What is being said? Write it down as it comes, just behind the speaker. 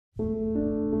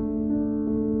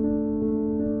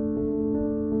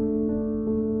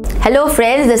Hello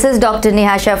friends, this is Dr.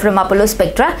 Neha Shah from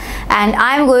Spectra, and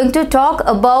I am going to talk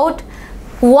about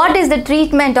what is the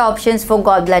treatment options for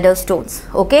gallbladder stones.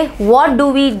 Okay, what do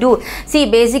we do? See,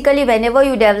 basically whenever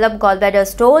you develop gallbladder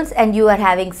stones and you are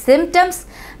having symptoms,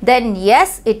 then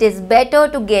yes, it is better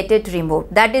to get it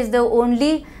removed. That is the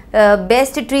only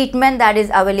best treatment that is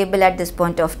available at this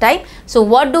point of time. So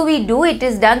what do we do? It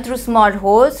is done through small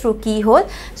holes, through keyhole.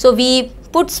 So we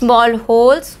put small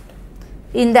holes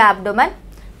in the abdomen.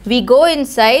 We go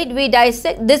inside, we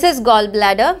dissect. This is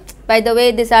gallbladder. By the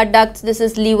way, these are ducts, this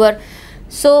is liver.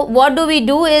 So what do we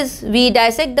do is we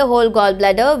dissect the whole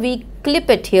gallbladder, we clip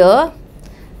it here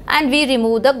and we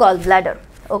remove the gallbladder.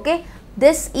 Okay,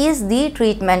 this is the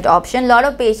treatment option. Lot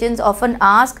of patients often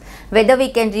ask whether we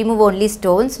can remove only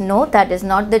stones. No, that is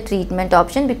not the treatment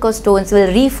option, because stones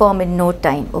will reform in no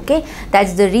time. Okay,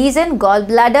 that's the reason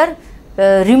gallbladder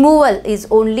removal is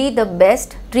only the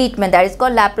best treatment. That is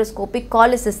called laparoscopic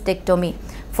cholecystectomy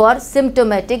for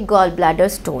symptomatic gallbladder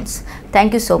stones.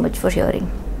 Thank you so much for hearing.